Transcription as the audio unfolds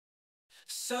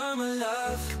Summer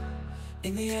love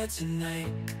in the air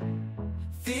tonight,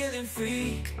 feeling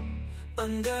free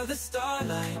under the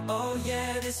starlight. Oh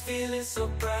yeah, this feeling so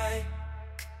bright.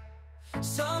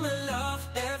 Summer love,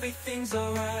 everything's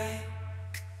alright.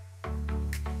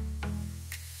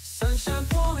 Sunshine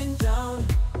pouring down,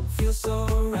 feels so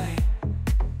right.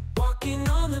 Walking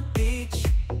on the beach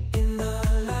in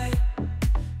the light,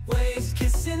 waves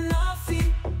kissing our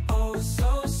feet, oh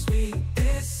so sweet.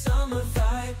 This summer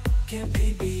vibe can't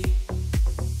be beat.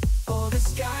 Oh, the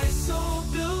sky's so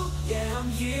blue, yeah, I'm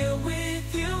here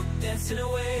with you, dancing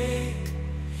away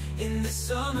in the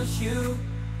summer hue.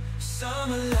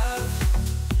 Summer love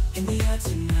in the air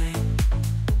tonight,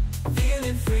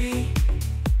 feeling free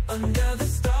under the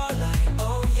starlight.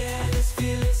 Oh yeah, this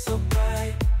feeling so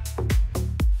bright.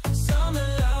 Summer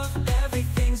love,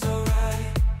 everything's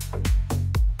alright.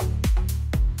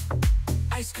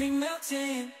 Ice cream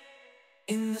melting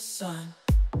in the sun,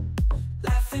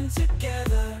 laughing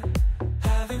together,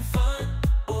 having fun.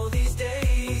 All these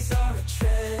days are a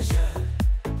treasure.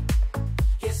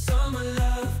 Yeah, summer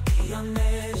love beyond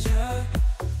measure.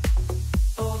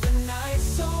 Oh, the night's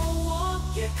so warm,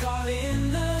 yeah, caught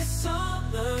in the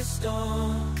summer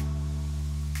storm,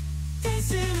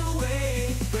 dancing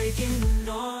away, breaking the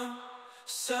norm.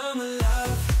 Summer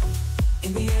love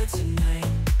in the air tonight,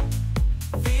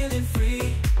 feeling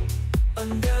free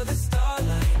under the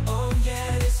starlight. Oh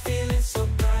yeah, this feeling so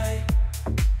bright.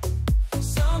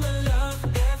 Summer love,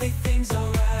 everything's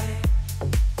alright.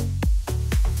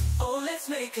 Oh, let's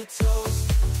make a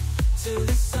toast to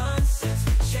the sunsets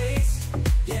we chase.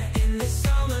 Yeah, in this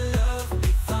summer love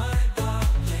we find our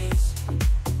place.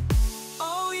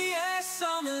 Oh yeah,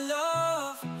 summer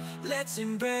love, let's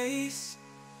embrace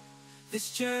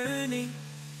this journey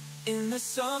in the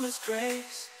summer's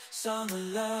grace. Summer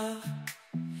love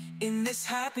in this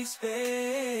happy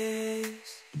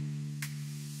space.